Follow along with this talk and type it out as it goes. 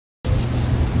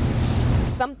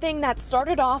something that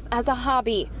started off as a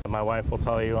hobby. My wife will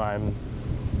tell you I'm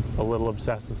a little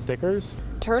obsessed with stickers.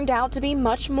 Turned out to be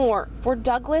much more for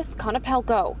Douglas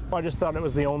Konopelko. I just thought it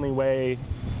was the only way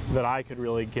that I could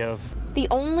really give. The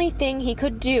only thing he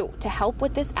could do to help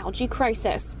with this algae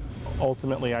crisis.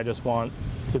 Ultimately, I just want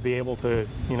to be able to,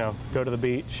 go to the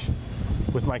beach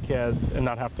with my kids and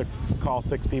not have to call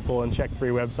 6 people and check 3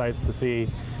 websites to see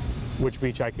which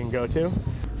beach I can go to.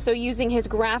 So using his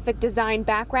graphic design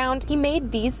background, he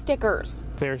made these stickers.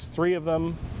 There's 3 of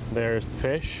them. There's the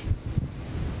fish,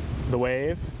 the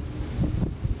wave,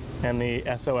 and the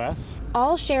SOS.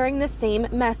 All sharing the same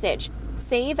message: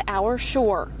 save our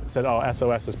shore. Said, oh,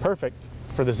 SOS is perfect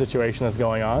for the situation that's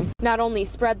going on. Not only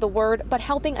spread the word, but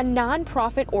helping a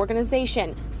non-profit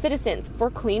organization, Citizens for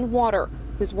Clean Water,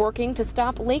 who's working to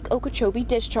stop Lake Okeechobee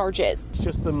discharges. It's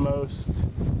just the most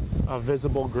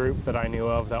visible group that I knew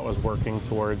of that was working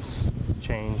towards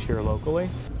change here locally.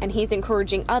 And he's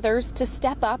encouraging others to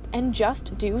step up and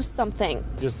just do something.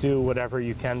 Just do whatever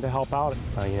you can to help out.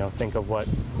 Think of what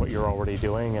you're already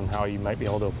doing and how you might be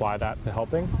able to apply that to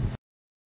helping.